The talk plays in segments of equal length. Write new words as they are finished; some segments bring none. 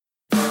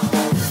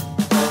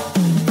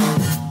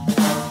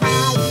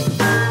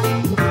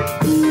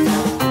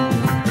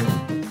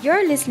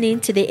listening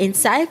to the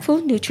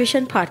Insightful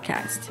Nutrition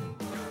Podcast,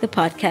 the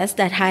podcast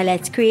that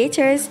highlights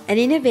creators and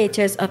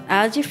innovators of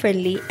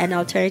algae-friendly and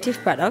alternative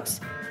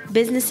products,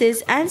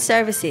 businesses, and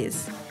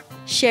services,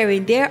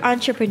 sharing their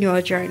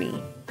entrepreneurial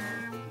journey.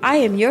 I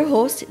am your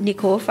host,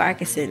 Nicole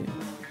Farquharson.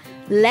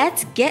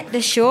 Let's get the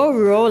show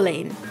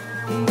rolling.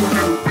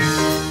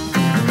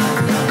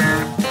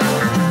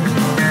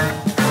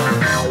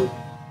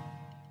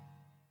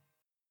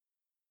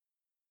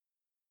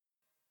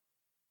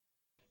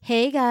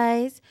 Hey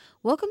guys,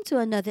 welcome to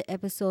another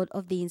episode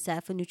of the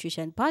Insightful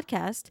Nutrition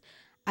Podcast.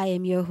 I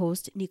am your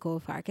host, Nicole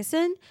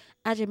Farquharson,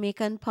 a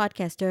Jamaican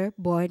podcaster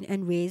born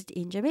and raised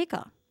in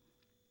Jamaica.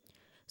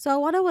 So I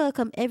want to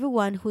welcome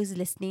everyone who is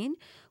listening,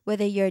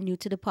 whether you're new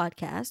to the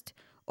podcast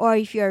or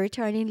if you're a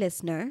returning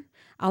listener.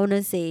 I want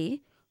to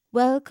say,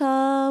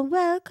 welcome,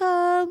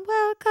 welcome,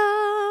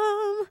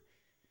 welcome.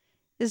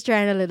 Just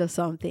trying a little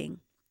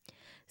something.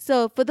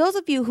 So for those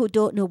of you who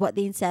don't know what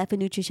the Insightful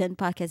Nutrition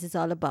Podcast is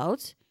all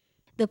about,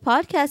 the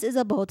podcast is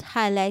about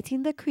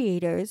highlighting the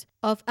creators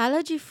of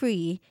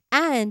allergy-free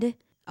and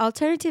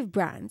alternative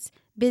brands,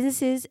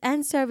 businesses,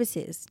 and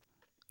services.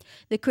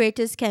 The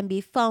creators can be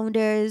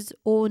founders,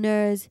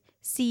 owners,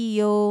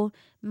 CEO,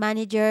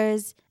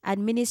 managers,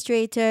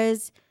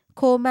 administrators,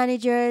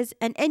 co-managers,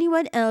 and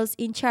anyone else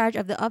in charge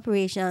of the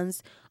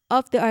operations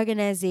of the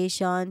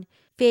organization,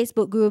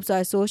 Facebook groups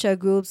or social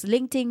groups,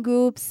 LinkedIn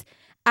groups,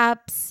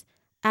 apps,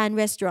 and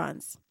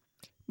restaurants.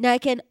 Now, I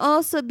can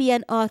also be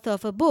an author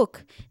of a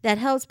book that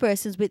helps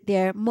persons with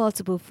their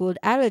multiple food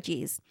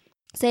allergies.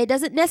 So it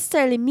doesn't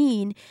necessarily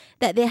mean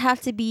that they have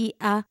to be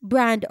a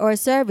brand or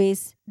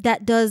service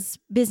that does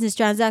business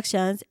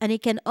transactions, and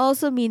it can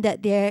also mean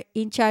that they're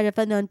in charge of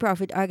a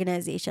nonprofit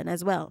organization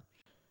as well.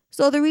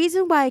 So the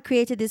reason why I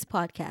created this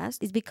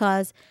podcast is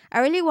because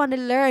I really want to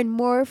learn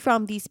more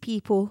from these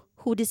people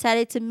who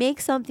decided to make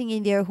something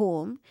in their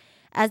home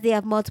as they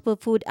have multiple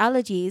food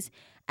allergies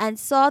and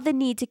saw the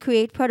need to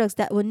create products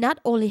that will not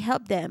only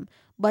help them,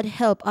 but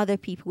help other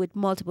people with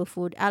multiple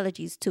food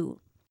allergies too.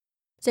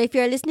 So if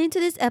you're listening to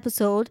this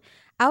episode,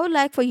 I would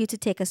like for you to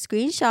take a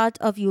screenshot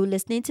of you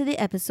listening to the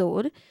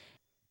episode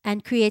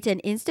and create an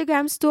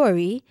Instagram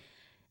story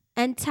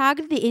and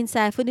tag the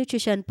Insightful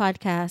Nutrition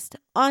Podcast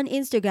on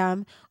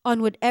Instagram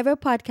on whatever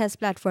podcast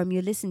platform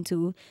you listen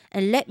to,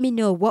 and let me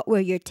know what were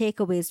your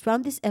takeaways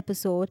from this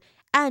episode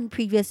and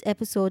previous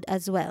episode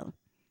as well.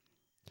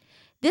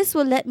 This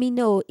will let me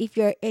know if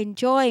you're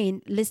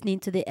enjoying listening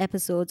to the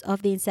episodes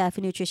of the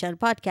Insightful Nutrition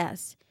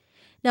Podcast.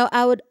 Now,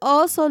 I would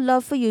also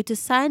love for you to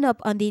sign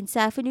up on the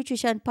Insightful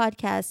Nutrition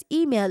Podcast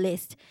email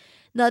list.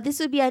 Now, this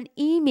will be an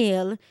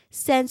email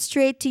sent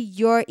straight to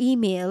your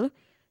email,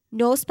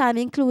 no spam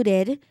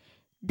included.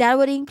 That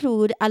would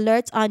include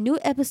alerts on new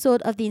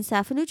episode of the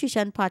Insightful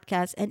Nutrition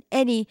Podcast and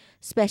any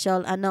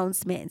special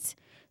announcements.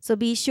 So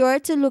be sure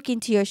to look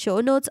into your show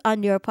notes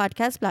on your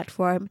podcast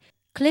platform.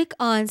 Click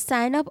on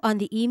sign up on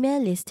the email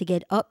list to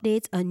get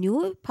updates on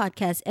new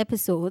podcast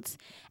episodes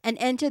and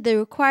enter the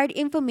required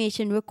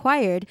information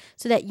required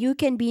so that you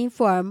can be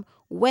informed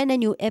when a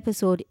new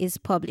episode is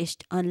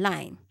published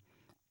online.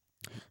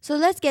 So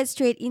let's get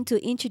straight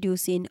into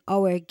introducing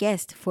our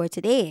guest for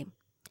today.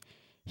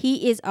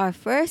 He is our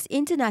first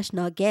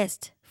international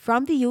guest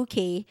from the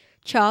UK,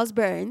 Charles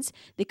Burns,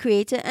 the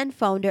creator and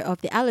founder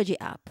of the Allergy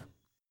app.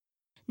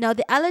 Now,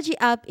 the Allergy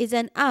app is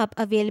an app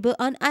available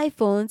on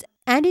iPhones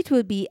and it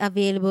will be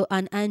available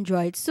on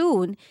Android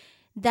soon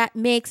that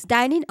makes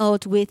dining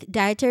out with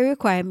dietary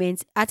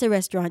requirements at a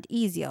restaurant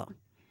easier.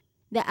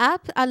 The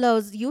app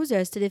allows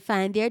users to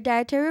define their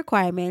dietary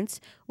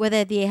requirements,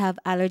 whether they have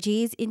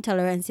allergies,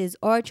 intolerances,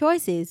 or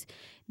choices,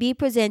 be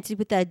presented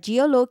with a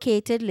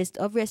geolocated list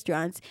of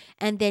restaurants,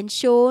 and then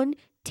shown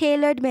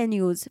tailored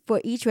menus for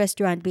each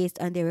restaurant based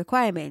on their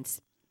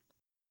requirements.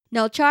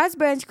 Now, Charles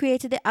Burns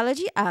created the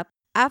Allergy app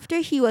after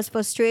he was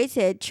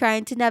frustrated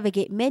trying to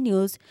navigate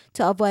menus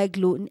to avoid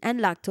gluten and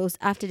lactose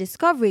after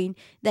discovering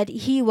that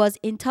he was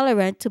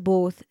intolerant to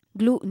both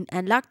gluten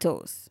and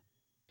lactose.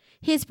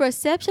 His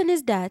perception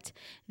is that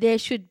there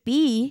should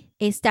be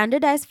a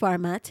standardized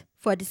format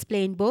for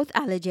displaying both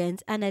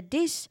allergens and a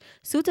dish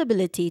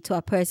suitability to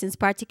a person's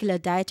particular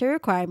dietary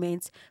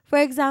requirements. For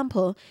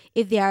example,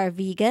 if they are a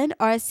vegan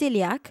or a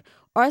celiac,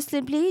 or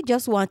simply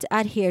just want to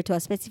adhere to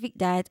a specific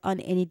diet on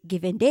any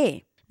given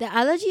day. The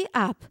Allergy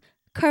app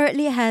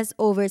currently has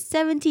over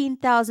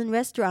 17,000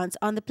 restaurants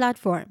on the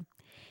platform.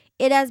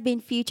 It has been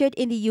featured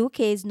in the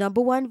UK's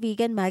 #1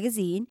 vegan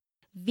magazine,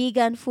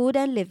 Vegan Food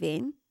and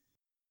Living,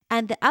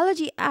 and the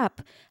Allergy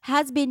app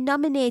has been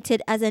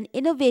nominated as an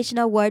Innovation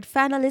Award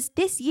finalist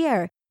this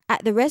year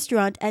at the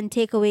Restaurant and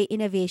Takeaway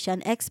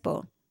Innovation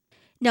Expo.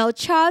 Now,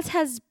 Charles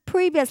has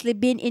previously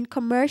been in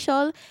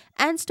commercial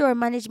and store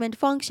management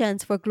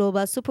functions for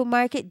global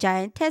supermarket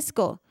giant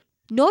Tesco.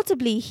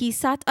 Notably, he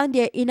sat on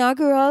their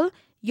inaugural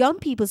Young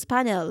People's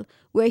Panel,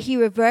 where he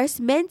reverse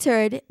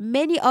mentored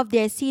many of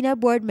their senior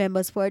board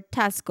members for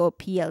Tasco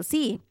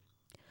PLC.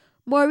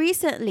 More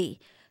recently,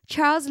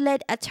 Charles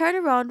led a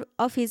turnaround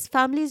of his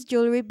family's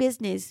jewelry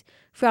business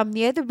from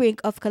near the brink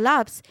of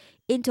collapse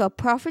into a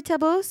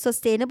profitable,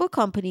 sustainable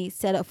company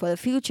set up for the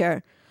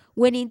future,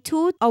 winning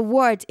 2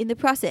 awards in the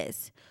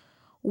process: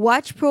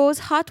 Watch Pro's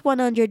Hot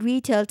 100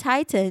 Retail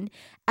Titan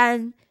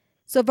and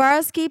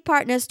Swarovski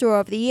Partner Store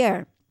of the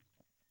Year.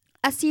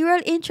 A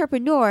serial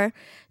entrepreneur,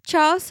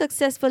 Charles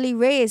successfully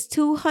raised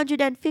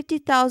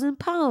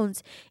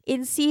 £250,000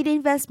 in seed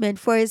investment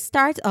for his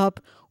startup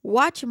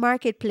Watch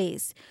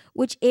Marketplace,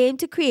 which aimed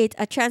to create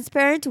a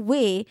transparent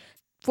way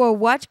for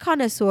watch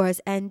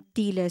connoisseurs and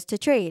dealers to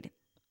trade.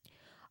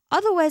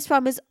 Otherwise,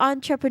 from his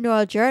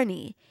entrepreneurial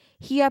journey,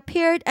 he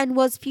appeared and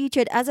was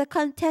featured as a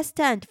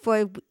contestant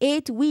for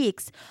 8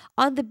 weeks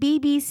on the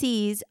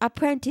BBC's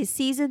Apprentice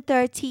Season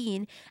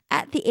 13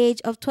 at the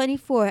age of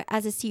 24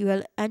 as a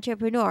serial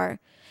entrepreneur.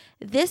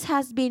 This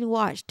has been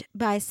watched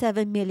by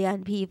 7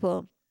 million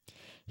people.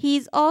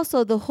 He's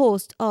also the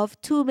host of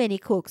Too Many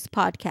Cooks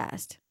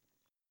podcast.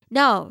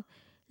 Now,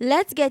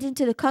 let's get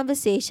into the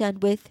conversation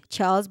with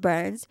Charles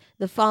Burns,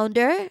 the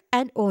founder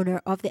and owner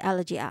of the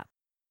Allergy app.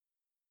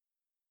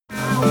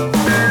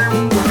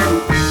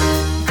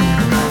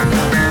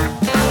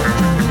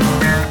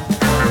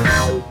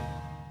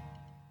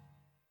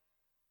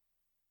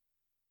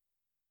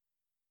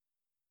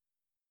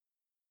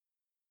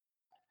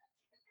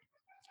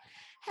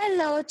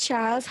 Hello,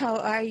 Charles. How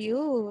are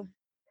you?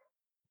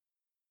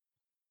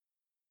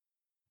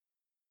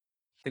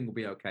 Think we'll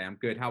be okay. I'm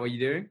good. How are you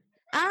doing?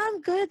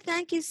 I'm good.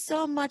 Thank you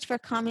so much for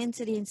coming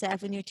to the Inside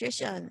for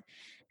Nutrition.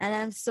 And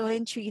I'm so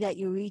intrigued that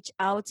you reach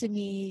out to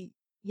me,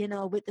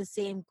 with the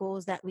same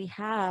goals that we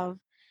have,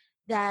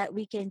 that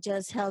we can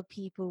just help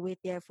people with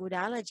their food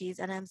allergies.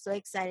 And I'm so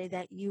excited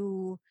that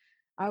you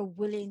are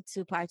willing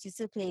to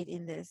participate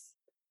in this.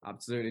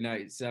 Absolutely. No,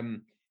 it's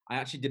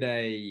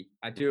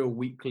I do a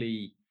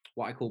weekly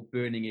what I call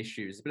burning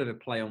issues. A bit of a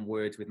play on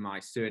words with my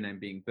surname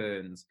being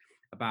Burns,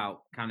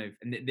 about kind of,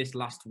 and this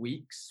last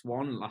week's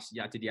one,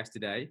 I did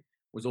yesterday,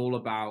 was all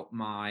about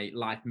my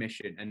life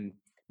mission. And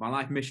my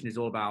life mission is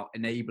all about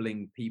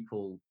enabling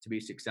people to be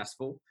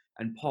successful.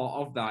 And part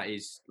of that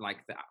is like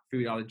the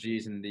food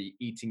allergies and the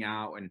eating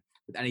out, and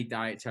with any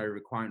dietary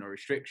requirement or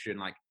restriction,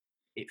 like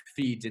it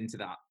feeds into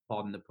that,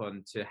 pardon the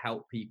pun, to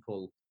help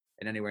people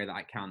in any way that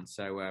I can.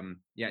 So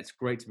yeah, it's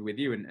great to be with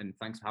you, and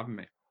thanks for having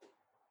me.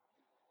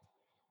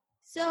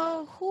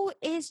 So, who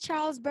is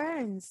Charles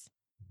Burns?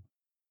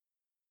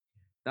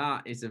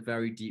 That is a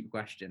very deep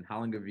question. How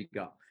long have you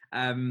got?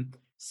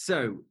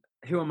 So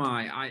who am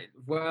I?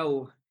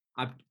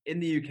 In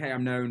the UK,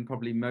 I'm known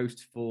probably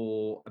most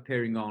for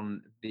appearing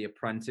on The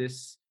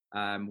Apprentice,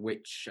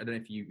 which I don't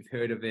know if you've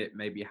heard of it.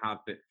 Maybe you have,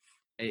 but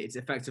it's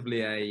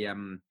effectively a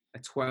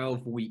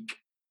 12-week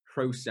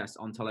process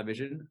on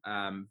television.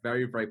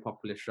 Very, very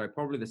popular show.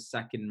 Probably the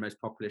second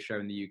most popular show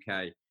in the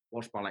UK,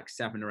 watched by like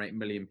 7 or 8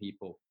 million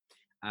people.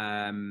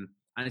 And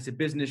it's a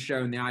business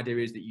show, and the idea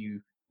is that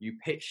you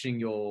pitching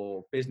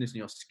your business and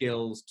your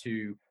skills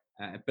to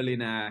a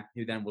billionaire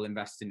who then will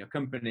invest in your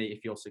company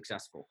if you're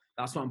successful.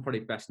 That's what I'm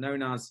probably best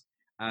known as.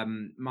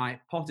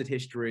 My potted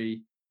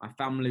history, my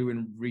family were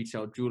in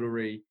retail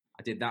jewellery.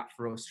 I did that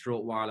for a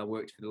short while. I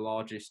worked for the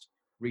largest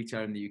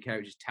retailer in the UK,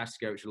 which is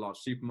Tesco, which is a large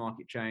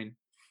supermarket chain.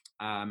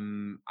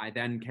 I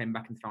then came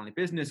back into family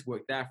business,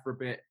 worked there for a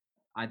bit.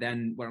 I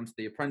then went on to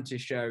the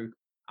Apprentice show,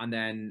 and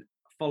then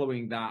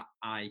following that,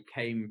 I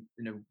came,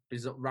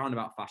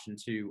 roundabout fashion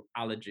to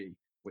Allergy,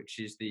 which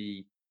is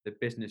the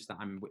business that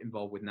I'm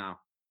involved with now.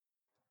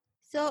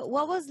 So,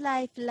 what was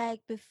life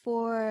like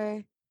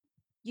before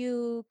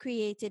you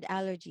created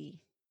Allergy?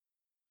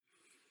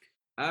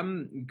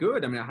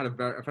 Good. I mean,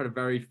 I've had a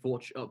very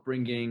fortunate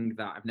upbringing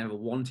that I've never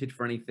wanted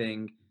for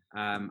anything.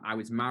 I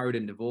was married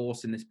and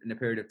divorced in a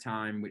period of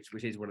time, which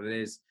is what it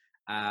is.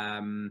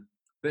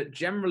 But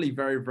generally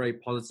very, very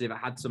positive. I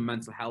had some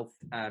mental health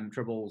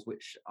troubles,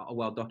 which are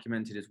well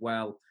documented as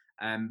well.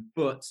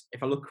 But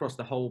if I look across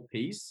the whole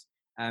piece,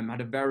 I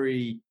had a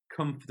very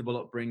comfortable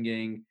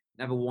upbringing,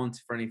 never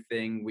wanted for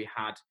anything. We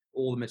had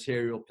all the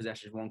material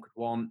possessions one could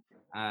want,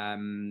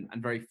 and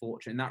very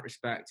fortunate in that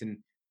respect. And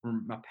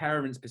from my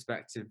parents'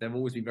 perspective, they've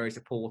always been very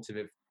supportive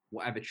of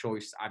whatever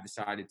choice I've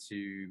decided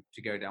to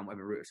go down,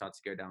 whatever route I decided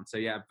to go down. So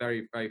yeah,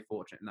 very, very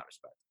fortunate in that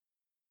respect.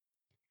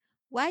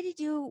 Why did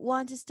you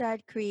want to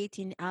start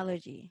creating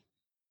Allergy?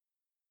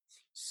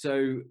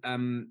 So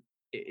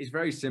it's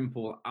very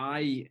simple.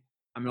 I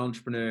am an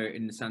entrepreneur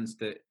in the sense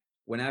that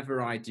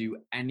whenever I do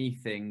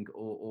anything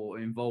or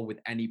involved with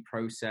any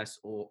process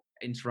or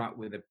interact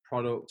with a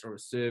product or a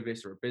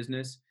service or a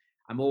business,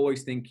 I'm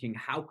always thinking,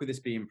 how could this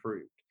be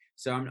improved?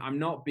 So I'm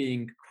not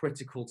being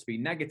critical to be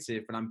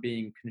negative, but I'm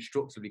being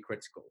constructively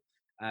critical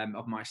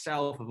of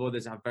myself, of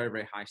others. I have very,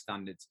 very high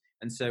standards.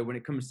 And so when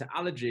it comes to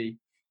Allergy,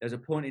 there's a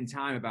point in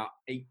time about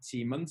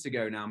 18 months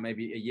ago now,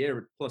 maybe a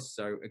year plus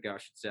so ago, I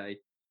should say,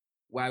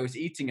 where I was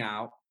eating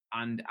out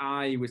and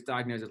I was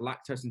diagnosed as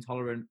lactose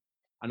intolerant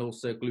and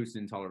also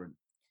gluten intolerant.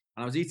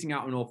 And I was eating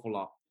out an awful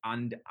lot.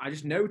 And I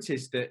just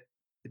noticed that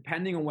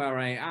depending on where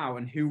I ate out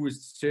and who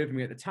was serving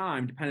me at the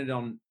time, depended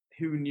on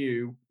who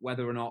knew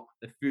whether or not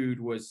the food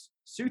was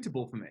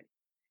suitable for me.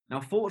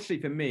 Now,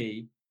 fortunately for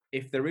me,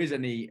 if there is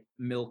any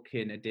milk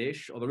in a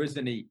dish or there is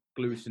any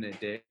gluten in a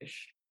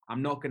dish,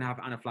 I'm not going to have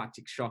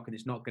anaphylactic shock and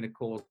it's not going to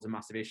cause a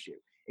massive issue.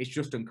 It's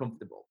just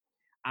uncomfortable.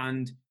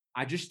 And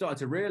I just started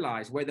to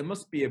realize, wait, there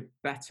must be a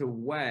better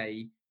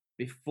way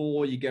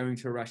before you're going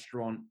to a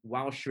restaurant,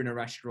 whilst you're in a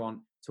restaurant,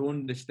 to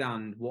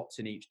understand what's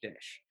in each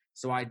dish.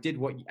 So I did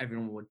what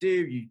everyone would do.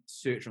 You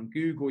search on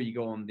Google, you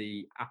go on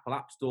the Apple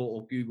App Store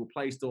or Google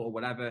Play Store or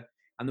whatever,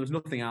 and there was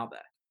nothing out there.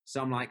 So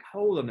I'm like,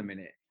 hold on a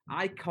minute.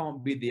 I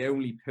can't be the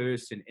only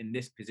person in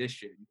this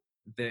position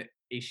that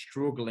is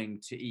struggling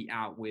to eat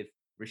out with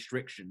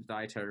restrictions,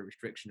 dietary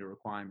restrictions or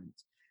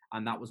requirements.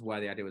 And that was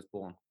where the idea was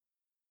born.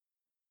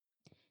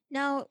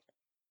 Now,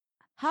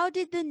 how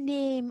did the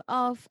name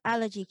of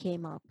Allergy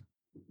came up?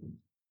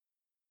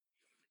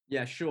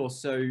 Yeah, sure.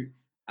 So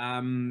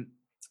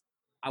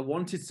I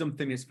wanted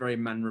something that's very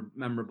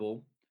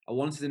memorable. I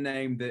wanted a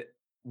name that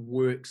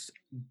works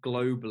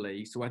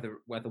globally. So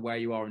whether where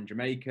you are in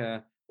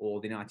Jamaica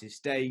or the United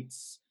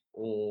States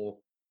or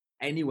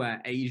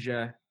anywhere,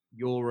 Asia,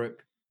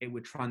 Europe, it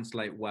would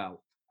translate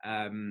well.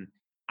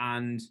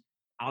 And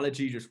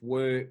allergy just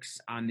works,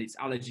 and it's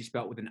allergy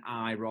spelt with an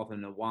I rather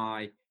than a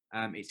Y.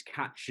 It's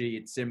catchy,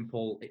 it's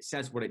simple, it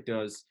says what it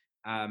does.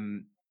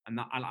 And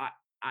that,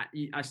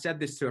 I said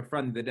this to a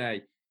friend the other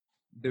day.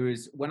 There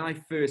was, when I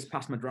first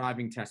passed my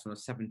driving test when I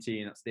was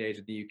 17, that's the age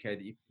of the UK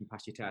that you can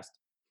pass your test.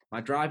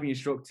 My driving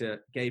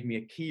instructor gave me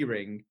a key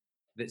ring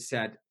that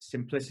said,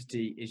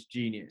 "Simplicity is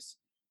genius."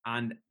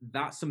 And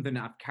that's something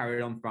that I've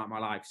carried on throughout my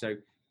life. So,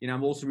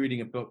 I'm also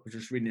reading a book, I was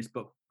just reading this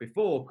book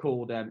before,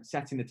 called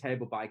Setting the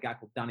Table by a guy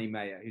called Danny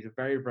Meyer, who's a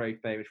very, very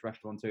famous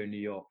restaurateur in New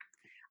York.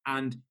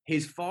 And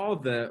his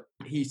father,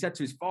 he said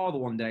to his father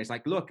one day, he's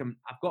like, "Look,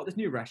 I've got this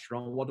new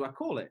restaurant. What do I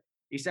call it?"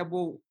 He said,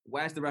 "Well,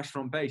 where's the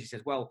restaurant based?" He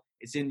says, "Well,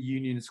 it's in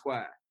Union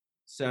Square."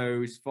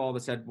 So his father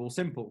said, "Well,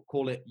 simple,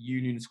 call it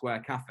Union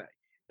Square Cafe."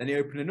 Then he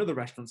opened another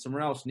restaurant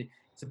somewhere else.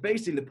 So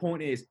basically the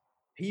point is,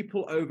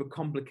 people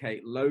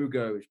overcomplicate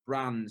logos,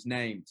 brands,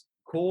 names.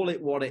 Call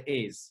it what it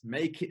is.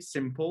 Make it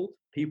simple.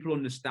 People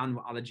understand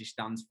what allergy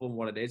stands for and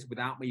what it is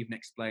without me even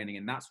explaining.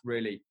 And that's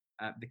really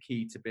the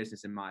key to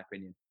business, in my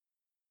opinion.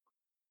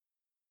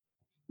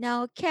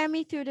 Now, carry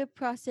me through the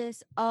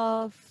process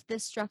of the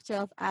structure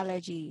of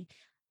Allergy,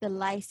 the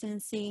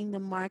licensing, the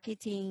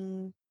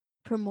marketing,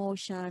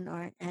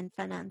 promotion, and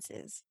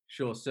finances.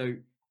 Sure. So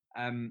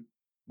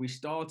we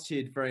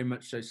started very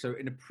much so. So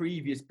in a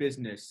previous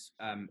business,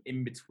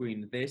 in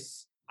between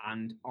this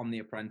and On the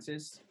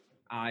Apprentice,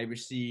 I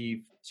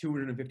received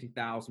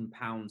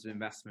 £250,000 of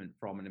investment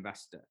from an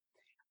investor,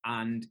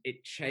 and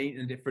it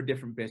changed for a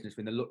different business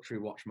in the luxury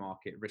watch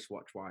market,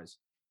 wristwatch wise,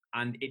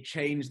 and it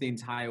changed the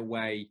entire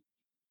way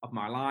of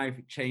my life.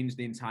 It changed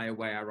the entire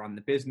way I ran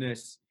the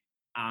business,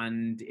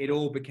 and it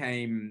all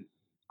became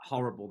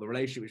horrible. The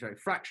relationship was very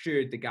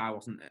fractured. The guy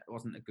wasn't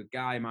a good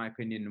guy, in my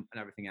opinion, and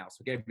everything else.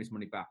 So I gave him his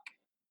money back.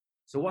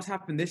 So what's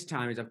happened this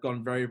time is I've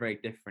gone very, very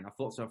different. I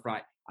thought,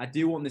 right, I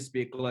do want this to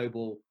be a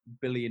global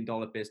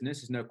billion-dollar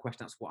business. There's no question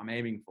that's what I'm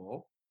aiming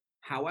for.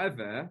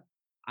 However,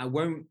 I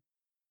won't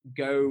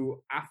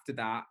go after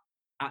that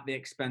at the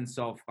expense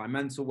of my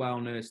mental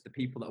wellness, the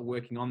people that are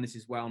working on this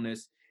is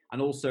wellness,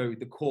 and also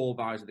the core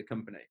values of the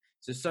company.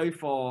 So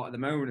far, at the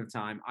moment of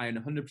time, I own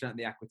 100% of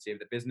the equity of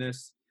the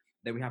business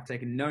that we have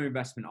taken no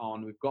investment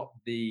on. We've got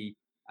the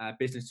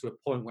business to a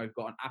point where we've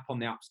got an app on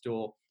the App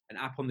Store, an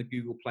app on the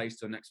Google Play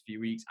Store next few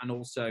weeks, and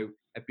also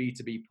a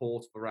B2B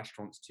portal for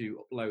restaurants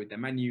to upload their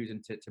menus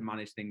and to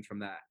manage things from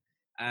there.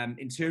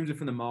 In terms of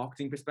from the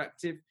marketing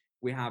perspective,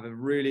 we have a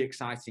really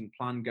exciting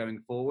plan going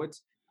forward.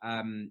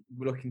 We're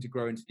looking to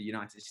grow into the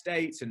United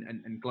States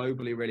and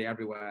globally, really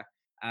everywhere.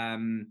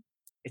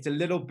 It's a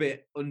little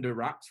bit under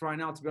wraps right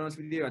now, to be honest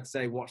with you. I'd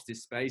say watch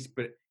this space,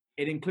 but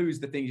it includes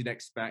the things you'd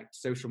expect: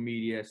 social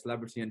media,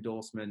 celebrity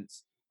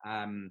endorsements,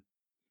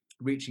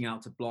 reaching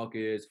out to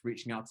bloggers,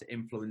 reaching out to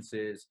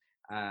influencers,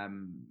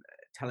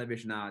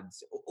 television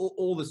ads,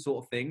 all the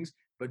sort of things,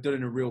 but done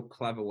in a real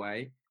clever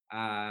way.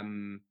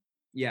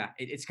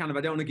 It's kind of,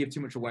 I don't want to give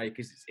too much away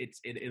because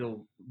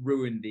it'll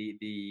ruin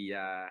the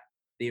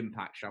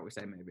impact, shall we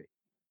say, maybe.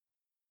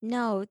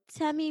 Now,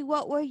 tell me,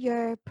 what were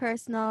your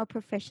personal,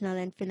 professional,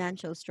 and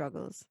financial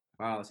struggles?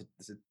 Wow,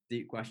 that's a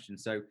deep question.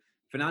 So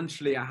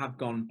financially, I have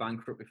gone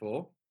bankrupt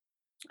before,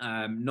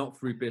 not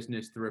through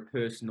business, through a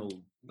personal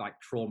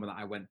trauma that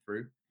I went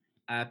through.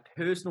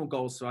 Personal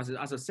goals. So as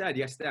I said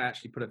yesterday, I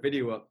actually put a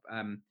video up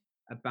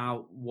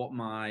about what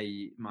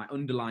my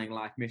underlying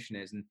life mission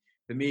is, and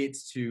for me,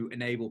 it's to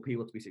enable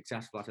people to be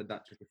successful. I said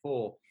that just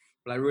before,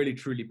 but I really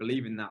truly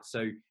believe in that.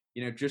 So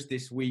just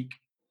this week,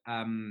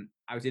 I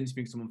was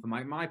interviewing someone for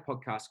my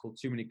podcast called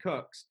Too Many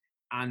Cooks,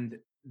 and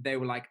they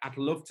were like, "I'd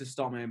love to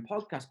start my own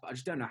podcast, but I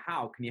just don't know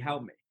how. Can you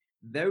help me?"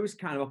 Those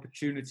kind of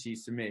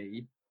opportunities, to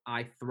me,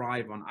 I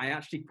thrive on. I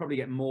actually probably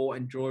get more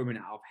enjoyment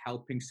out of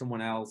helping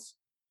someone else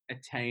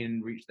attain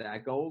and reach their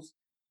goals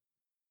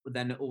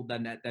than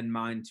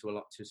mine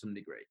to some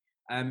degree.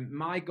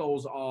 My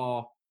goals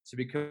are to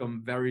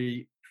become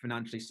very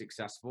financially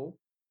successful,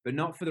 but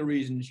not for the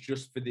reasons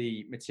just for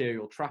the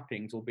material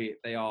trappings, albeit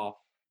they are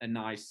a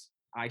nice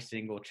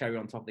icing or cherry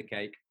on top of the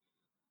cake.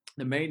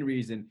 The main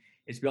reason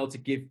is to be able to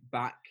give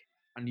back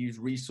and use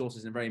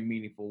resources in a very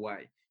meaningful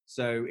way.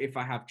 So if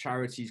I have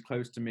charities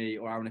close to me,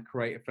 or I want to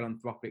create a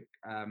philanthropic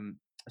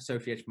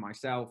association for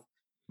myself,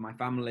 for my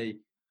family,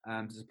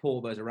 to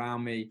support those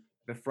around me.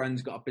 If a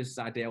friend's got a business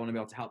idea, I want to be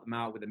able to help them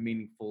out with a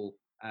meaningful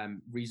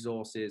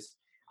resources.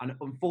 And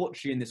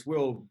unfortunately, in this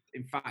world,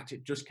 in fact,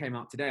 it just came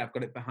out today. I've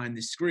got it behind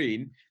the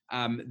screen.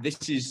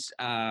 This is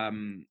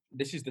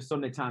the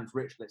Sunday Times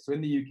Rich List. So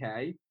in the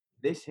UK,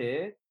 this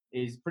here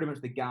is pretty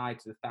much the guide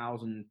to the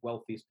 1,000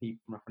 wealthiest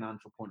people from a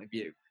financial point of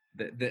view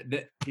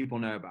that people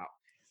know about.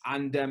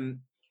 And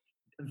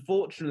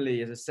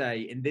unfortunately, as I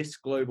say, in this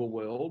global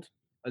world,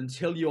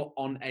 until you're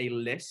on a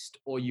list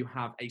or you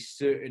have a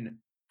certain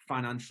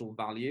financial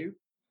value,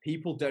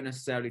 people don't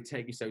necessarily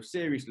take you so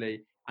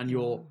seriously, and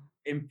your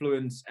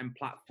influence and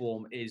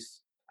platform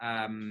is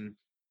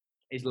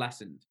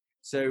lessened.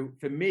 So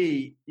for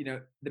me,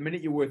 the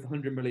minute you're worth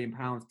 £100 million,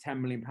 £10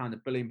 million,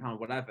 £1 billion,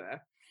 whatever,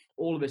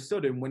 all of a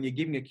sudden, when you're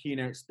giving a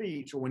keynote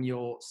speech, or when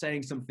you're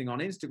saying something on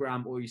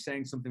Instagram, or you're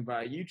saying something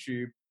via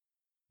YouTube,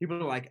 people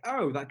are like,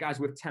 oh, that guy's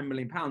worth £10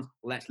 million.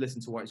 Let's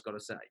listen to what he's got to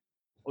say.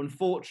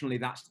 Unfortunately,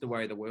 that's the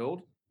way of the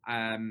world.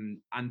 And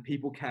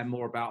people care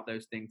more about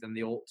those things than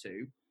they ought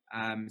to.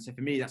 So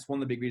for me, that's one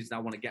of the big reasons I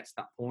want to get to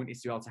that point,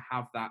 is to be able to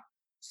have that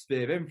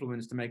sphere of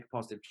influence to make a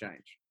positive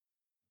change.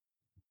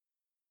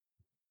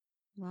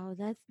 Wow,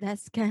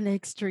 that's kind of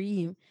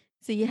extreme.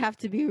 So you have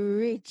to be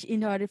rich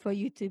in order for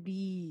you to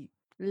be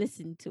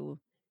listened to.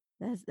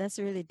 That's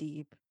really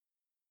deep.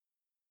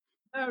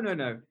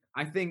 No.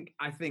 I think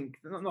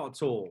not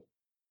at all.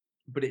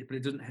 But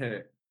it doesn't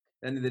hurt.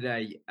 At the end of the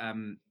day,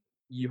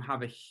 you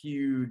have a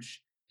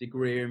huge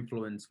degree of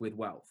influence with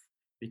wealth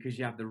because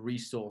you have the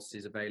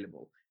resources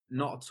available.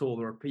 Not at all.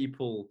 There are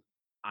people.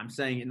 I'm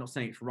not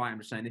saying it's right. I'm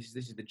just saying this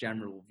is the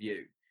general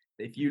view.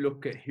 If you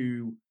look at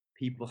who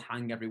people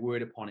hang every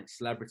word upon, it's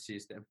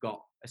celebrities that have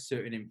got a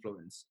certain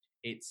influence.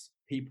 It's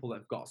people that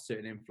have got a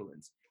certain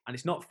influence, and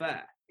it's not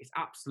fair. It's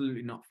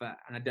absolutely not fair.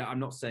 And I'm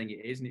not saying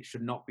it is, and it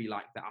should not be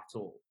like that at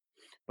all.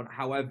 But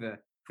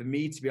however, for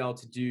me to be able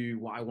to do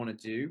what I want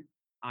to do,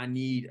 I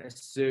need a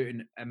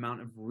certain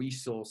amount of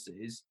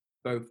resources,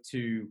 both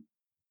to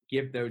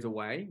give those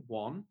away,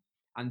 one,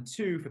 and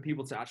two, for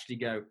people to actually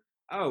go,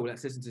 oh,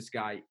 let's listen to this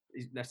guy,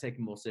 let's take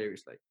him more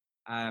seriously.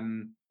 At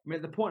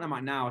the point I'm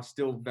at now, I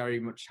still very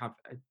much have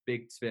a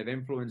big sphere of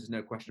influence, there's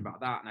no question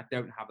about that, and I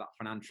don't have that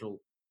financial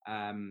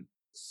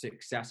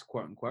success,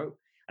 quote unquote.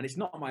 And it's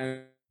not my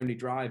only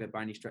driver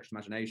by any stretch of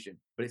imagination,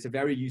 but it's a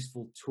very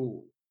useful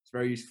tool. It's a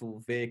very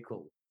useful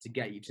vehicle to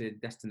get you to the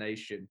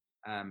destination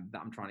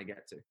that I'm trying to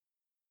get to.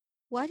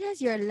 What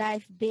has your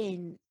life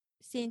been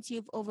since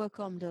you've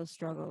overcome those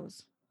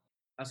struggles?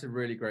 That's a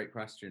really great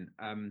question.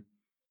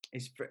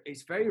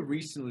 It's very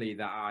recently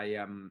that I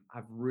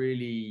have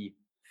really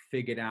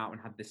figured out and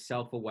had this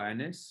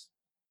self-awareness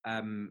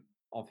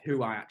of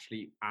who I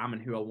actually am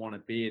and who I want to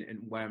be and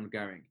where I'm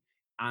going.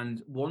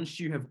 And once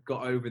you have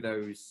got over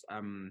those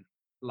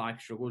life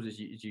struggles, as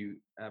you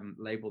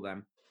label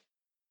them,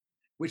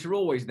 which are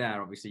always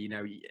there, obviously,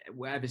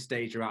 whatever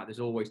stage you're at, there's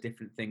always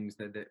different things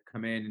that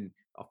come in and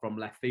are from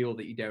left field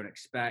that you don't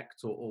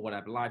expect, or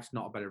whatever. Life's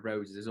not a bed of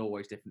roses. There's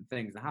always different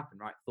things that happen,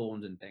 right?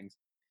 Thorns and things.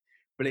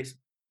 But it's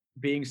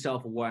being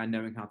self-aware and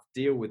knowing how to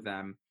deal with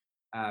them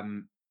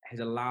has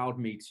allowed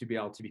me to be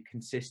able to be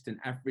consistent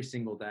every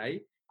single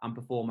day and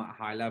perform at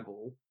a high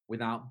level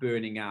without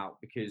burning out.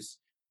 Because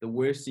the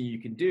worst thing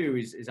you can do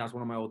is as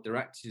one of my old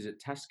directors at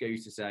Tesco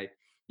used to say,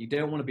 you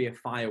don't want to be a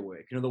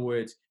firework. In other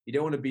words, you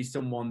don't want to be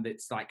someone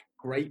that's like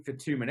great for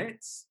 2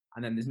 minutes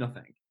and then there's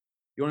nothing.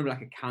 You want to be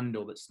like a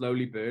candle that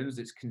slowly burns,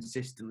 that's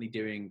consistently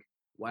doing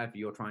whatever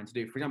you're trying to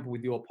do. For example,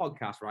 with your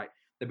podcast, right?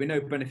 There'd be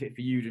no benefit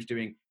for you just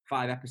doing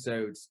 5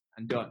 episodes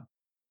and done.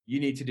 You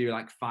need to do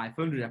like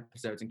 500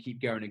 episodes and keep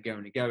going and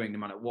going and going, no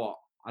matter what,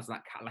 as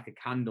like a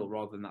candle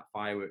rather than that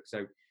firework.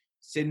 So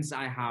since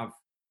I have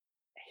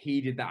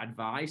heeded that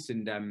advice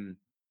and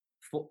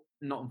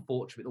not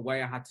unfortunate, the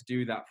way I had to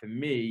do that for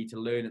me to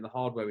learn it the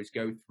hard way was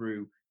go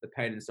through the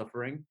pain and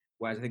suffering.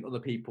 Whereas I think other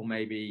people,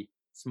 maybe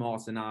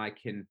smarter than I,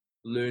 can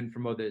learn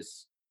from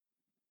others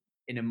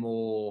in a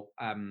more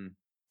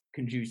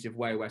conducive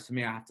way. Whereas for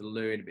me, I have to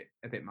learn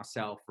a bit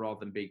myself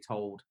rather than being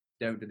told,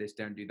 don't do this,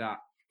 don't do that.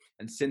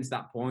 And since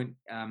that point,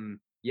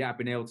 I've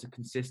been able to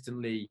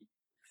consistently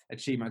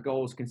achieve my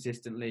goals,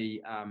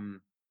 consistently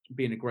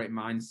be in a great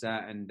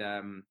mindset. And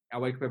I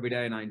wake up every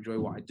day and I enjoy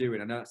what I do.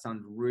 And I know that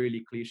sounds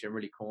really cliche,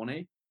 really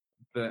corny,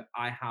 but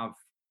I have,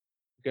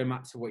 going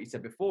back to what you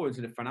said before,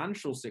 into the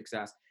financial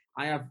success,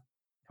 I have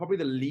probably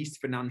the least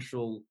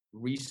financial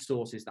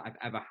resources that I've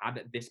ever had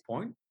at this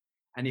point,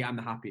 and yet I'm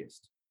the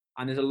happiest.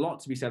 And there's a lot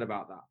to be said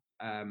about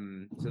that.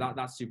 So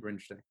that's super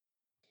interesting.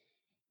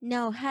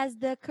 Now, has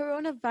the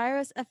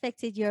coronavirus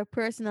affected your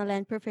personal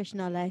and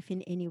professional life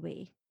in any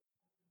way?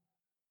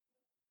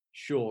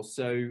 Sure.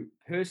 So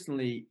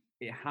personally,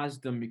 it has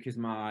done, because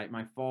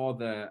my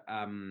father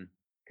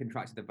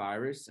contracted the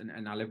virus,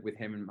 and I live with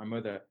him and my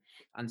mother.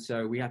 And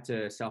so we had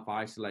to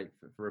self-isolate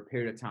for a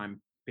period of time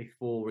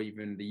before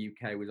even the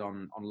UK was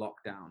on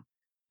lockdown,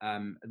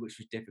 which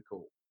was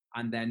difficult.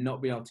 And then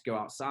not being able to go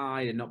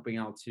outside and not being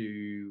able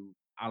to,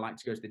 I like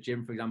to go to the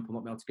gym, for example,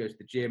 not being able to go to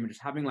the gym and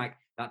just having like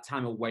that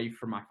time away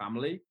from my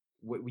family,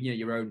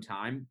 your own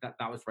time,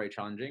 that was very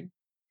challenging.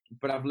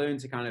 But I've learned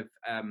to kind of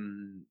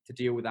to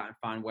deal with that and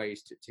find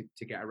ways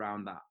to get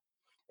around that.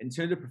 In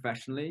terms of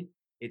professionally,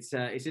 it's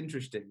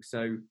interesting.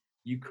 So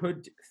you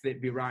could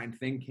be right in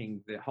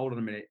thinking that, hold on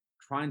a minute,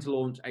 trying to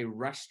launch a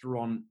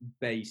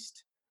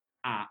restaurant-based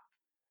app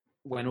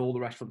when all the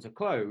restaurants are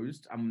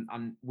closed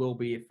and will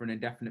be for an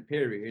indefinite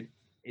period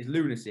is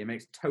lunacy. It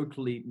makes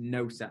totally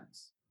no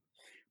sense.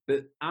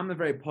 But I'm a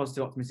very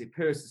positive, optimistic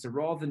person. So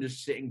rather than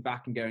just sitting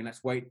back and going,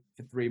 let's wait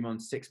for 3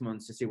 months, 6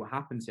 months to see what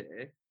happens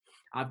here,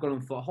 I've gone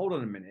and thought, hold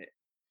on a minute.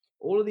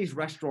 All of these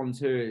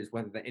restaurateurs,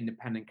 whether they're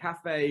independent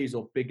cafes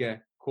or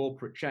bigger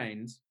corporate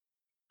chains,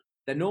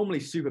 they're normally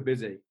super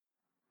busy.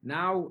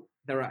 Now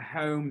they're at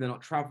home, they're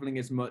not traveling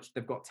as much,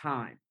 they've got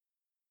time.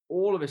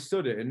 All of a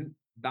sudden,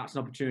 that's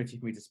an opportunity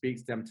for me to speak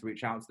to them, to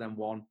reach out to them,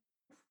 one.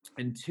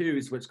 And two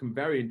is what's become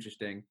very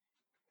interesting.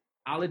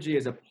 Allergy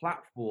as a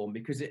platform,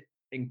 because it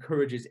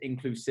encourages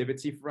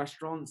inclusivity for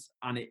restaurants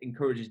and it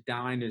encourages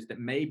diners that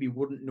maybe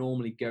wouldn't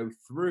normally go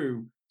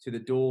through to the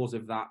doors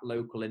of that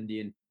local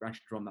Indian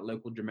restaurant, that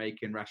local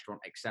Jamaican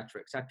restaurant,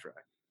 etc., etc.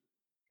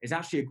 It's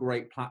actually a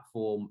great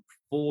platform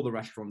for the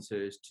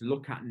restaurateurs to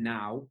look at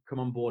now, come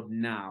on board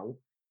now,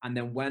 and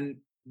then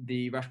when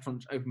the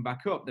restaurants open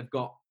back up, they've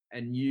got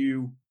a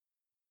new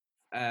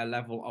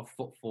level of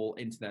footfall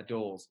into their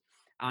doors.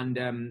 And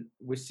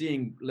we're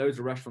seeing loads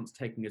of restaurants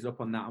taking us up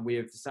on that, and we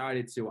have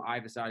decided to, or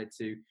I've decided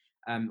to,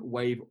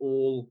 waive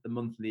all the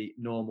monthly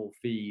normal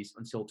fees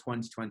until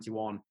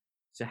 2021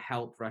 to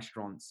help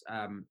restaurants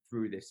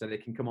through this, so they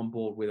can come on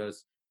board with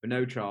us for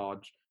no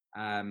charge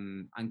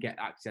and get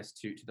access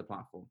to the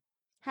platform.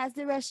 Has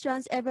the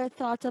restaurants ever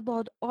thought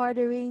about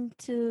ordering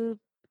to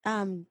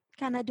kind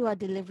of do a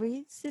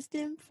delivery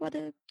system for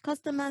the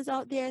customers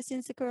out there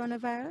since the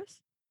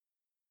coronavirus?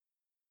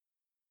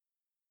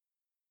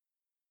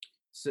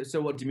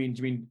 So what do you mean? Do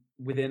you mean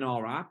within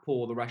our app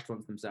or the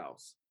restaurants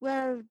themselves?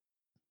 Well,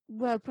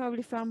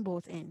 probably from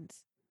both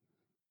ends.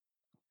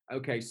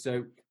 Okay,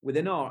 so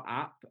within our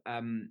app,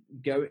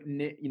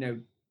 the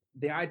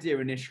idea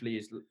initially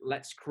is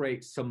let's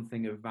create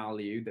something of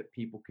value that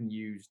people can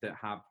use that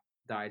have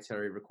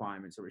dietary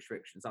requirements or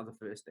restrictions. That's the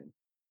first thing.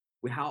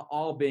 We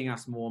are being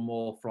asked more and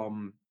more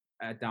from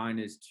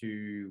diners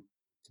to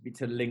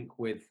link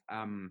with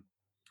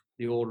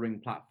the ordering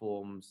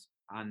platforms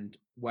and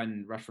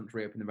when restaurants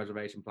reopen, the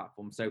reservation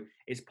platform. So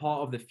it's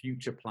part of the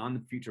future plan, the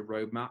future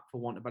roadmap, for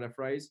want of a better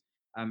phrase.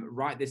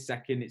 Right this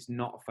second, it's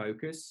not a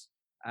focus.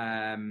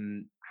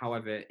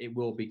 However, it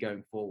will be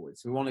going forward.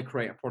 So we want to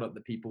create a product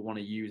that people want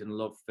to use and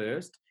love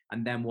first,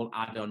 and then we'll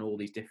add on all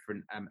these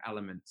different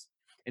elements.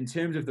 In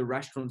terms of the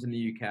restaurants in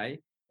the UK,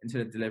 in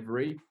terms of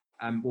delivery,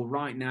 well,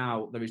 right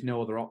now, there is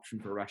no other option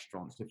for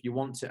restaurants. So if you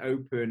want to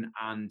open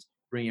and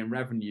bring in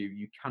revenue,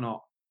 you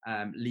cannot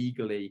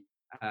legally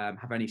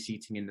have any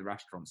seating in the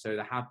restaurant. So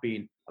there have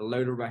been a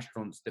load of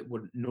restaurants that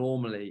wouldn't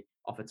normally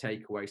offer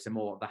takeaway. So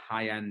more the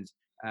high-end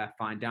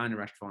fine dining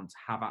restaurants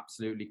have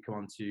absolutely come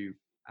onto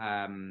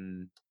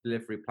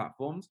delivery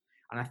platforms.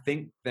 And I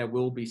think there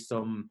will be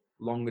some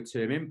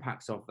longer-term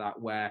impacts of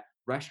that, where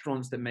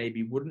restaurants that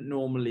maybe wouldn't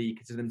normally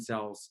consider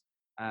themselves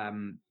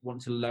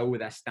want to lower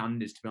their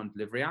standards to be on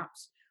delivery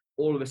apps,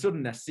 all of a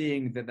sudden they're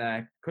seeing that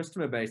their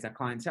customer base, their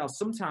clientele,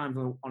 sometimes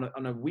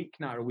on a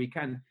weeknight or a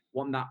weekend,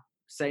 want that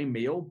same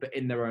meal but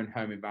in their own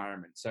home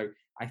environment. So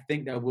I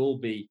think there will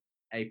be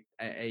a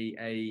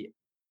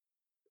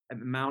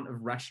amount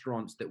of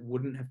restaurants that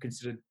wouldn't have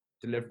considered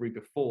delivery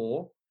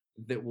before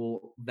that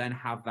will then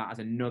have that as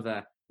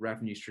another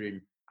revenue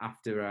stream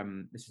after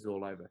this is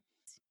all over.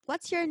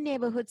 What's your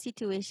neighborhood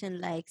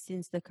situation like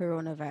since the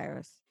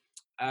coronavirus?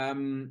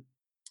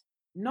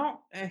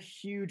 Not a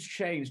huge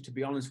change, to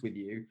be honest with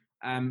you.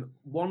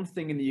 One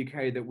thing in the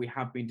UK that we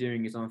have been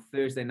doing is on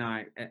Thursday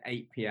night at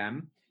 8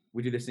 p.m,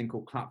 we do this thing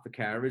called Clap for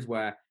Carers,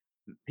 where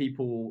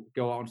people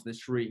go out onto the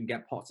street and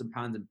get pots and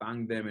pans and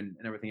bang them and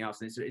everything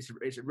else. And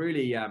it's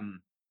really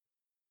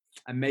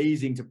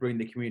amazing to bring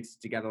the community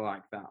together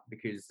like that,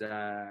 because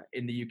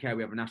in the UK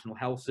we have a National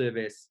Health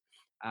Service,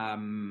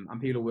 and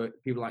people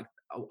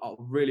are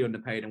really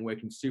underpaid and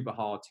working super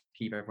hard to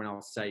keep everyone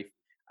else safe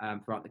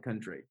throughout the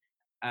country.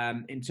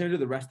 In terms of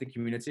the rest of the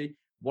community,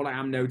 what I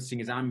am noticing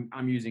is I'm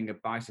using a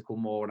bicycle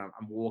more and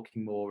I'm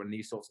walking more and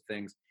these sorts of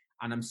things,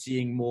 and I'm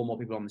seeing more and more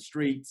people on the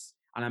streets,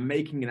 and I'm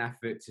making an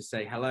effort to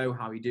say hello,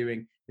 how are you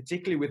doing,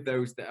 particularly with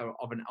those that are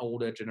of an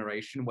older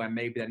generation where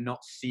maybe they're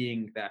not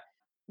seeing their.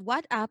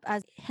 What app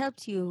has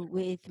helped you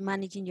with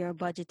managing your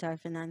budget or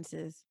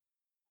finances?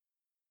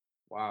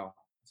 Wow,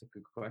 that's a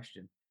good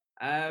question.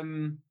 I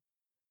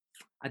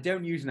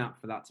don't use an app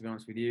for that, to be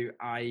honest with you.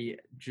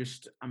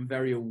 I'm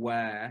very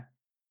aware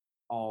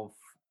of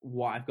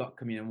what I've got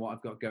coming in and what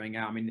I've got going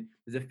out. I mean,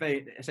 there's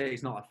I say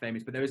it's not a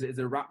famous, but there's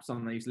a rap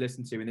song I used to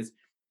listen to, and there's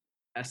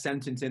a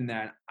sentence in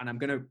there, and I'm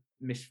going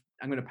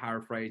to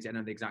paraphrase it. I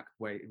know the exact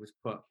way it was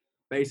put.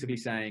 basically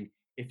saying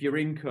if your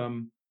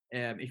income,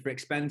 if your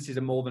expenses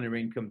are more than your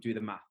income, do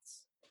the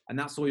maths, and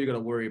that's all you got to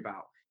worry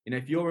about.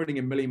 If you're earning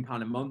 £1 million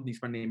a month and you're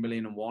spending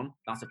 £1,000,001,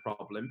 that's a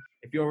problem.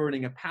 If you're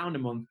earning £1 a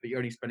month but you're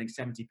only spending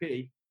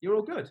 70p, you're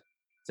all good.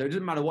 So it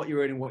doesn't matter what you're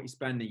earning, what you're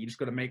spending. You just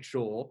got to make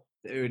sure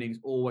the earning's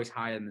always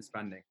higher than the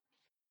spending.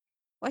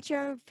 What's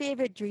your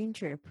favorite dream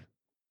trip?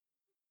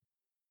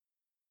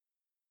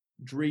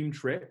 Dream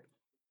trip?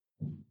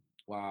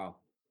 Wow,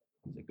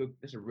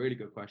 that's a really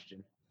good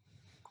question.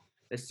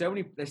 There's so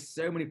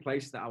many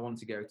places that I want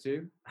to go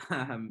to.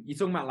 You're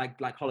talking about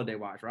like holiday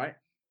wise, right?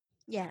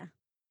 Yeah.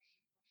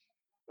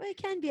 Well, it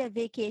can be a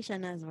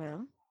vacation as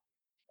well.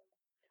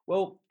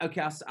 Well,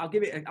 okay,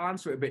 I'll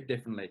answer it a bit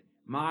differently.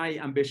 My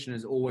ambition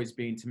has always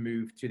been to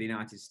move to the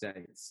United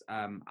States.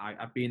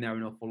 I've been there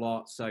an awful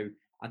lot, so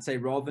I'd say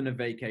rather than a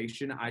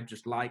vacation, I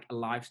just like a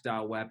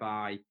lifestyle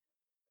whereby,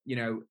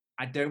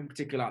 I don't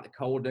particularly like the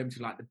cold, don't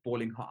particularly like the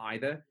boiling hot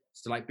either.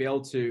 So like be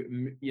able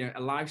to,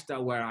 a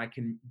lifestyle where I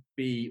can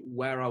be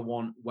where I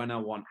want, when I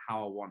want,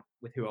 how I want,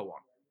 with who I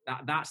want.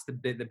 That's the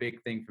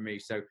big thing for me.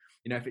 So,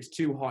 if it's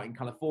too hot in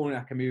California,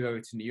 I can move over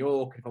to New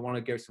York. If I want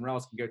to go somewhere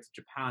else, I can go to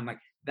Japan. Like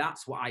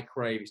that's what I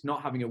crave. It's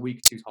not having a week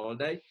or two's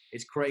holiday.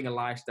 It's creating a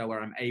lifestyle where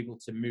I'm able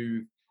to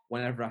move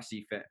whenever I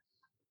see fit.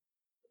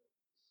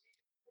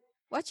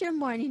 What's your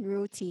morning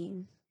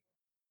routine?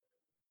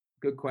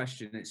 Good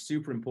question. It's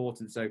super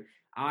important. So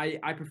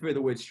I prefer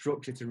the word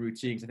structure to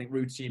routine because I think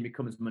routine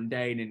becomes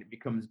mundane and it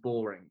becomes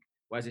boring.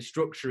 Whereas a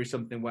structure is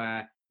something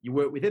where you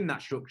work within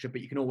that structure,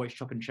 but you can always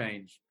chop and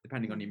change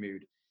depending on your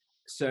mood.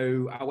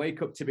 So I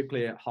wake up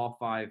typically at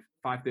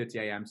 5:30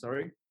 a.m.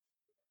 Sorry.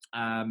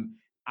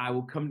 I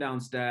will come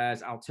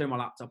downstairs. I'll turn my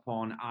laptop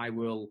on. I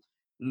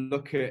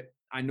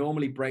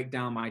normally break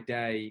down my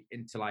day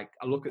into I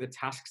look at the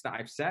tasks that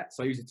I've set.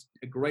 So I use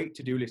a great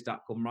to-do list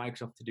app called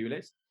Microsoft To-Do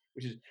List,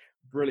 which is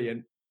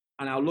brilliant.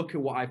 And I'll look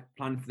at what I've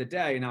planned for the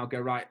day and I'll go,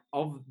 right,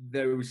 of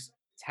those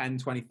 10,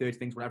 20, 30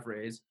 things, whatever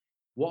it is,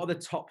 what are the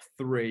top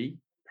 3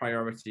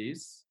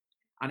 priorities?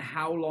 And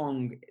how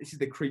long, this is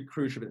the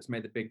crucial bit that's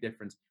made the big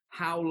difference,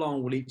 how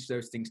long will each of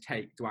those things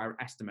take, do I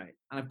estimate?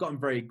 And I've gotten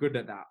very good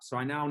at that. So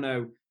I now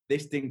know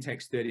this thing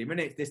takes 30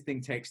 minutes, this thing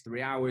takes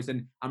 3 hours,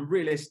 and I'm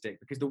realistic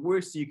because the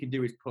worst you can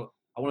do is put,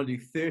 I want to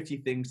do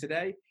 30 things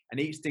today, and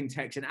each thing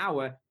takes an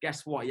hour.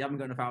 Guess what? You haven't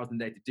got enough hours in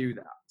the day to do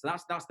that. So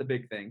that's the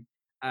big thing.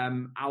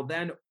 I'll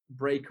then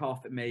break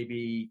off at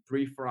maybe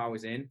 3-4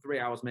 hours in, 3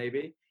 hours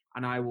maybe,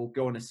 and I will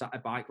go on a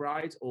bike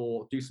ride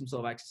or do some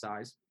sort of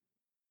exercise.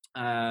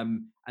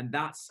 And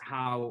that's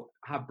how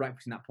I have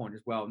breakfast in that point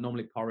as well,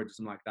 normally porridge or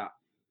something like that.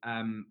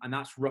 And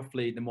that's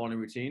roughly the morning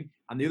routine.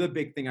 And the other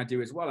big thing I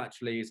do as well,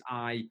 actually, is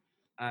I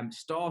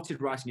started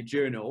writing a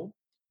journal,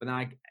 but then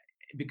I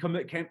became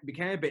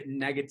a bit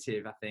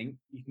negative, I think.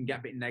 You can get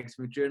a bit negative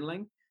with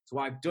journaling. So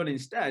what I've done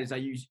instead is I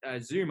use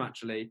Zoom,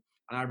 actually,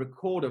 and I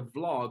record a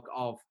vlog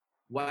of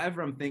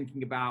whatever I'm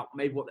thinking about,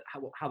 maybe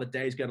how the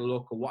day's going to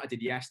look, or what I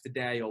did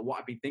yesterday, or what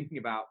I've been thinking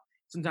about.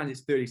 Sometimes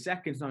it's 30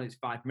 seconds, sometimes it's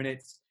 5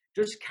 minutes,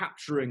 just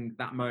capturing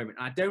that moment.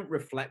 And I don't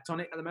reflect on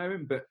it at the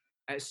moment, but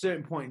at a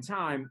certain point in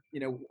time,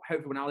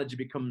 hopefully when allergy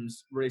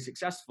becomes really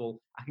successful,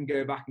 I can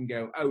go back and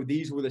go, oh,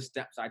 these were the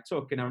steps I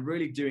took. And I'm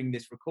really doing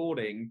this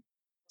recording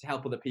to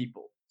help other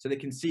people so they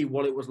can see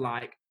what it was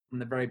like from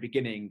the very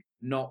beginning,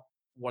 not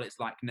what it's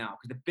like now.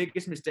 Because the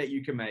biggest mistake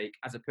you can make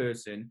as a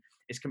person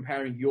is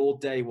comparing your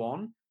day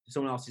 1 to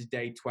someone else's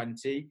day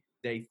 20,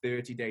 day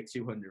 30, day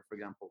 200, for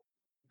example.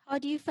 How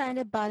do you find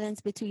a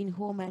balance between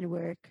home and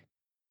work?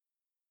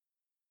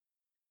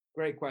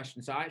 Great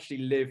question. So I actually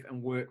live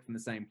and work from the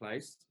same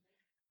place.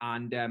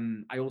 And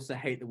I also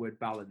hate the word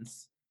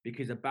balance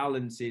because a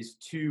balance is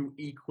 2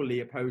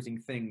 equally opposing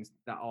things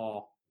that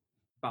are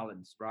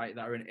balanced, right?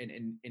 That are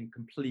in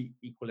complete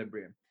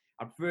equilibrium.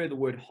 I prefer the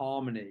word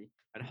harmony.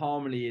 And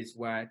harmony is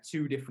where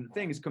 2 different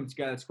things come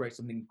together to create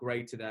something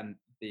greater than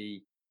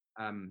the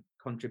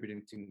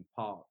contributing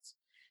parts.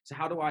 So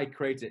how do I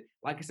create it?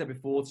 Like I said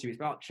before to you, it's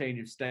about change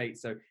of state.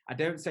 So I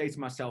don't say to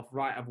myself,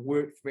 right, I've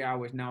worked 3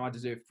 hours, now I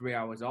deserve 3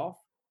 hours off.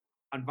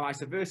 And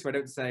vice versa. I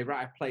don't say,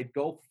 right, I've played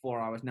golf for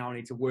 4 hours, now I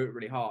need to work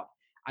really hard.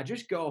 I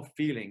just go off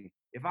feeling.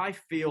 If I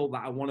feel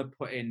that I want to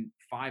put in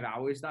 5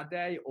 hours that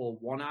day, or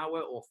 1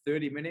 hour, or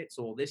 30 minutes,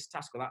 or this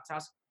task or that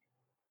task,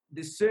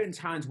 there's certain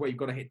times where you've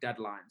got to hit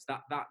deadlines.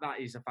 That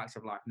is a fact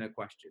of life, no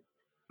question.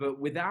 But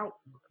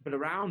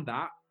around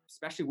that,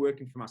 especially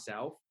working for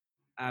myself,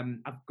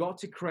 I've got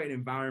to create an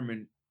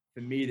environment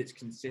for me that's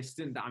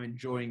consistent, that I'm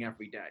enjoying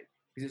every day.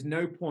 Because there's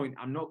no point,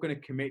 I'm not going to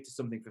commit to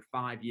something for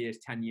 5 years,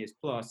 10 years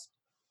plus,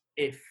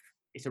 if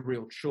it's a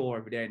real chore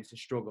every day and it's a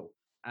struggle.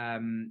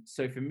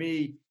 So for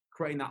me,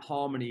 creating that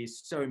harmony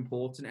is so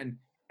important. And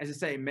as I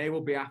say, it may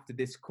well be after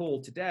this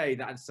call today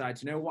that I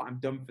decide, you know what, I'm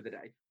done for the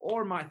day.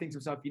 Or I might think to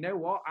myself, you know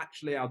what,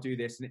 actually, I'll do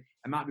this. And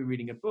I might be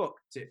reading a book.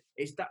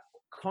 It's that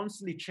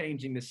constantly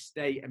changing the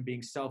state and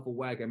being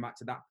self-aware, going back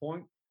to that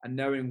point, and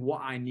knowing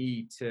what I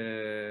need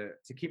to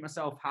keep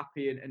myself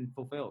happy and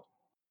fulfilled.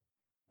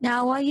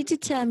 Now, I want you to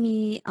tell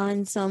me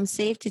on some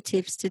safety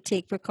tips to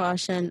take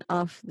precaution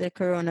of the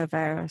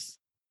coronavirus.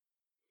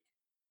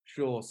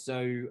 Sure.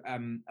 So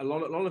a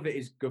lot of it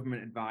is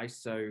government advice.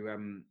 So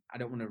I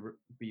don't want to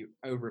be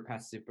over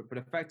repetitive, but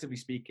effectively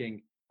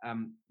speaking,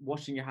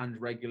 washing your hands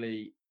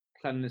regularly,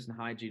 cleanliness and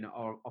hygiene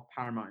are of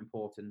paramount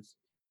importance.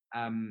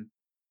 Um,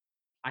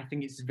 I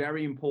think it's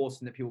very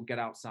important that people get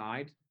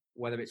outside,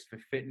 whether it's for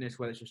fitness,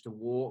 whether it's just a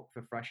walk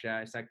for fresh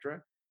air,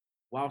 etc.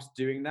 Whilst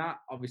doing that,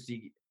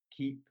 obviously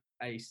keep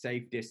a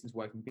safe distance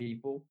away from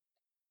people.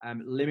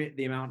 Limit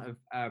the amount of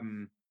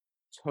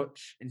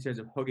touch in terms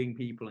of hugging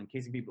people and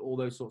kissing people, all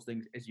those sorts of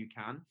things as you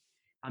can,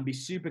 and be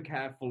super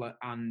careful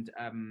and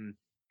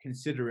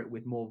considerate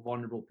with more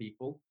vulnerable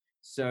people.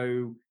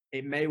 So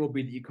it may well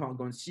be that you can't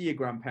go and see your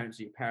grandparents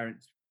or your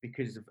parents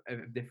because of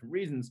different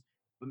reasons,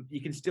 but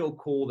you can still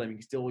call them. You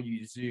can still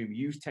use Zoom,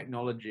 use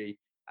technology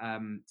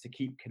to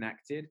keep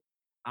connected.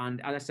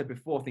 And as I said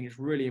before, I think it's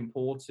really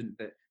important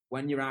that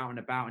when you're out and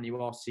about and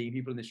you are seeing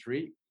people in the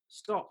street,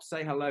 stop,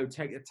 say hello,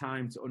 take the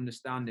time to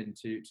understand and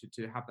to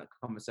have that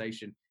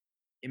conversation.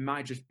 It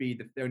might just be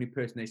the only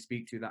person they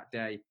speak to that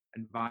day,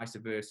 and vice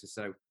versa.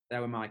 So they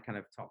were my kind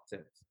of top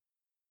tips.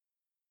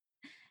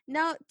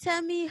 Now,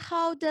 tell me,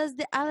 how does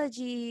the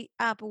allergy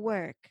app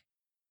work?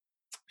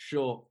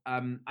 Sure.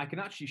 I can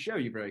actually show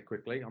you very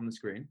quickly on the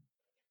screen.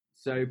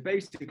 So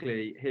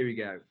basically, here we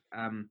go.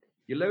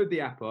 You load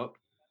the app up,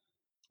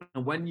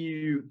 and when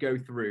you go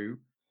through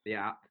the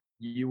app,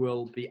 you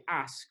will be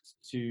asked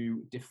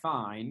to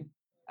define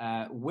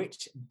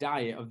which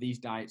diet of these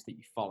diets that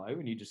you follow,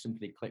 and you just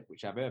simply click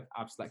whichever.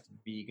 I've selected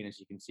vegan, as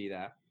you can see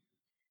there.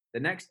 The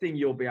next thing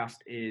you'll be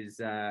asked is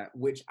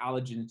which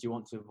allergens do you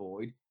want to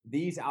avoid?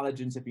 These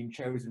allergens have been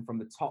chosen from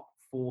the top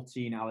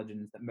 14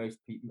 allergens that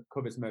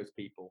covers most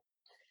people.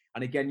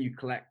 And again,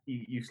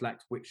 you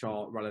select which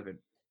are relevant.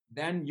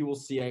 Then you will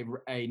see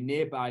a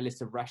nearby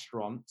list of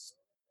restaurants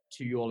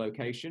to your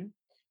location.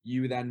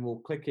 You then will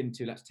click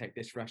into, let's take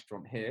this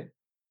restaurant here.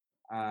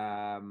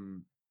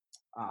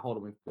 Hold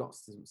on, we've got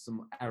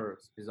some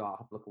errors. Bizarre.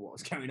 Have a look at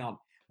what's going on.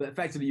 But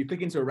effectively, you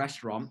click into a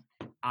restaurant,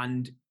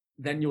 and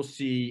then you'll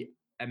see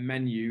a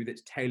menu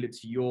that's tailored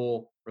to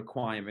your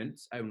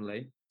requirements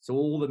only. So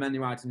all the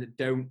menu items that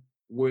don't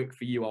work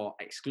for you are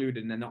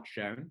excluded and they're not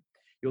shown.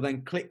 You'll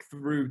then click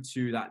through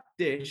to that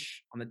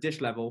dish on the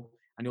dish level,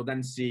 and you'll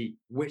then see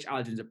which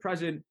allergens are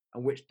present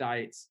and which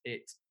diets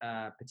it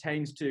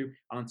pertains to.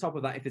 And on top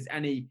of that, if there's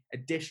any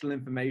additional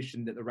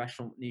information that the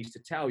restaurant needs to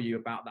tell you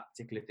about that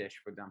particular dish,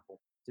 for example.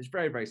 So it's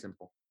very, very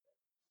simple.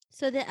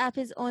 So the app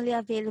is only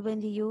available in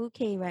the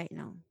UK right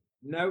now.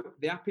 No,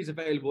 the app is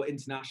available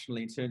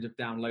internationally in terms of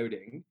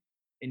downloading.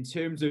 In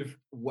terms of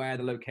where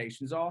the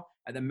locations are,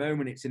 at the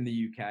moment it's in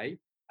the UK.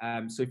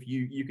 So if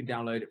you can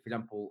download it, for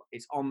example,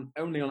 it's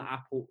only on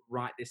Apple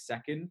right this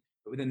second,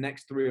 but within the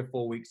next 3 or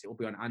 4 weeks it will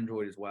be on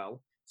Android as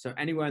well. So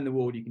anywhere in the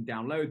world you can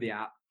download the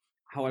app.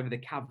 However, the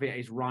caveat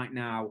is right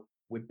now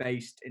we're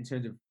based in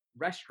terms of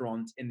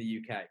restaurants in the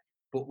UK,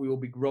 but we will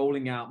be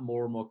rolling out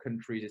more and more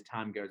countries as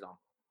time goes on.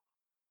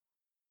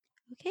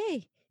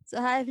 Okay. So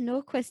I have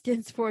no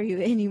questions for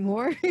you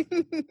anymore.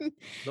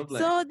 Lovely.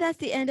 So that's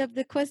the end of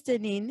the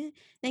questioning.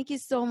 Thank you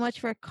so much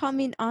for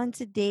coming on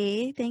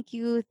today. Thank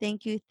you.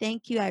 Thank you.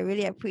 Thank you. I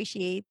really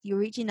appreciate you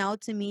reaching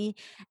out to me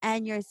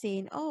and you're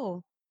saying,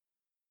 oh,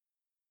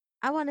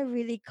 I want to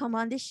really come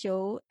on the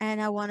show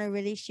and I want to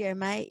really share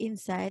my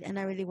insight and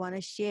I really want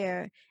to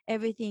share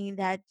everything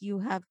that you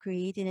have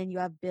created and you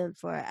have built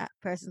for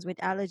persons with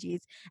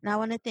allergies. And I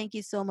want to thank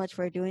you so much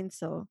for doing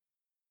so.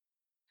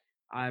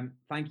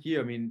 Thank you.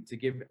 I mean, to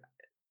give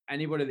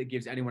anybody that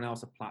gives anyone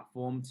else a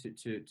platform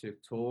to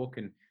talk,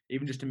 and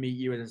even just to meet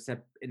you, as I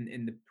said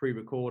in the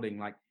pre-recording,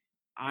 like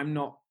I'm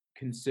not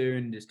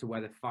concerned as to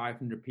whether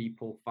 500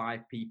 people, 5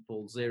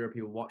 people, 0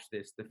 people watch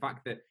this. The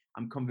fact that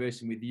I'm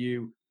conversing with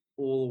you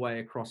all the way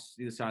across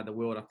the other side of the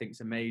world, I think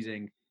is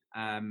amazing.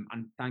 And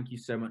thank you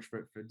so much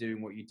for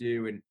doing what you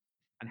do and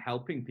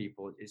helping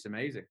people. It's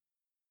amazing.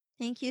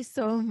 Thank you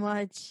so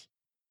much.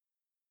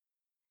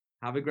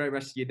 Have a great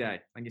rest of your day.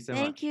 Thank you so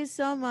much. Thank you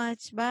so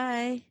much.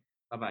 Bye.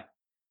 Bye-bye.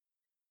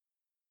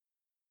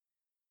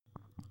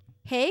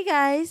 Hey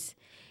guys.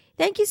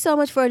 Thank you so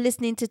much for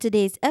listening to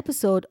today's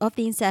episode of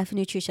the Inside for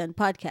Nutrition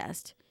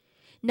podcast.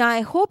 Now,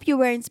 I hope you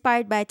were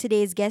inspired by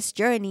today's guest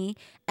journey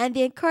and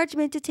the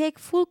encouragement to take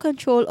full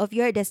control of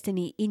your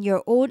destiny in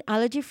your own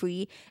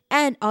allergy-free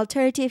and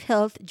alternative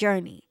health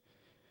journey.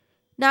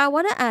 Now, I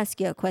want to ask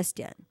you a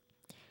question.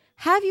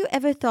 Have you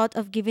ever thought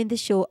of giving the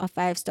show a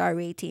 5-star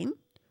rating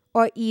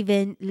or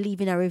even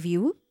leaving a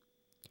review?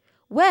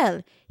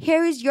 Well,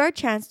 here is your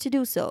chance to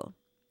do so.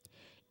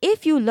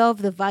 If you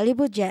love the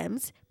valuable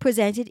gems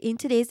presented in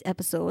today's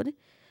episode,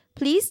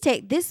 please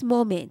take this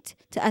moment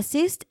to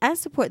assist and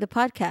support the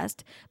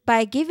podcast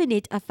by giving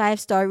it a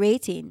 5-star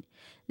rating,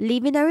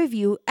 leaving a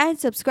review, and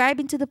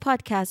subscribing to the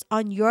podcast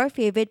on your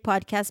favorite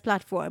podcast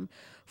platform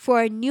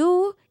for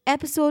new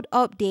episode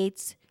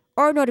updates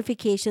or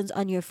notifications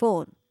on your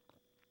phone.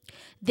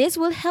 This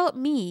will help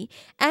me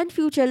and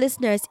future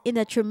listeners in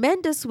a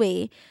tremendous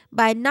way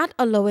by not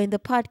allowing the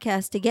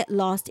podcast to get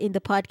lost in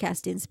the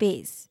podcasting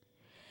space.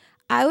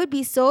 I would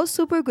be so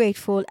super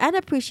grateful and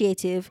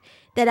appreciative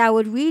that I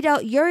would read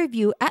out your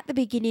review at the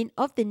beginning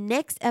of the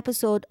next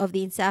episode of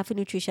the Insightful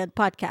Nutrition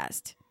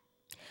podcast.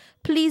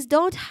 Please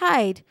don't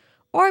hide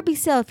or be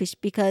selfish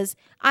because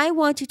I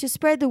want you to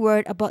spread the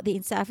word about the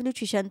Insightful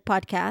Nutrition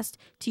podcast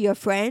to your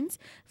friends,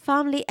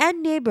 family,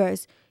 and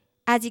neighbors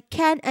as it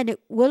can and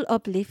it will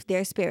uplift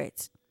their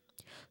spirits.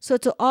 So,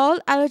 to all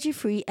allergy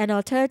free and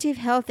alternative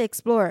health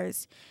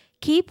explorers,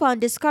 keep on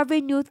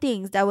discovering new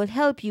things that will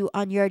help you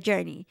on your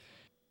journey.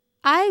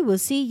 I will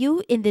see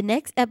you in the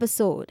next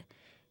episode.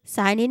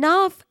 Signing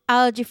off,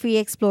 allergy free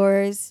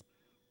explorers.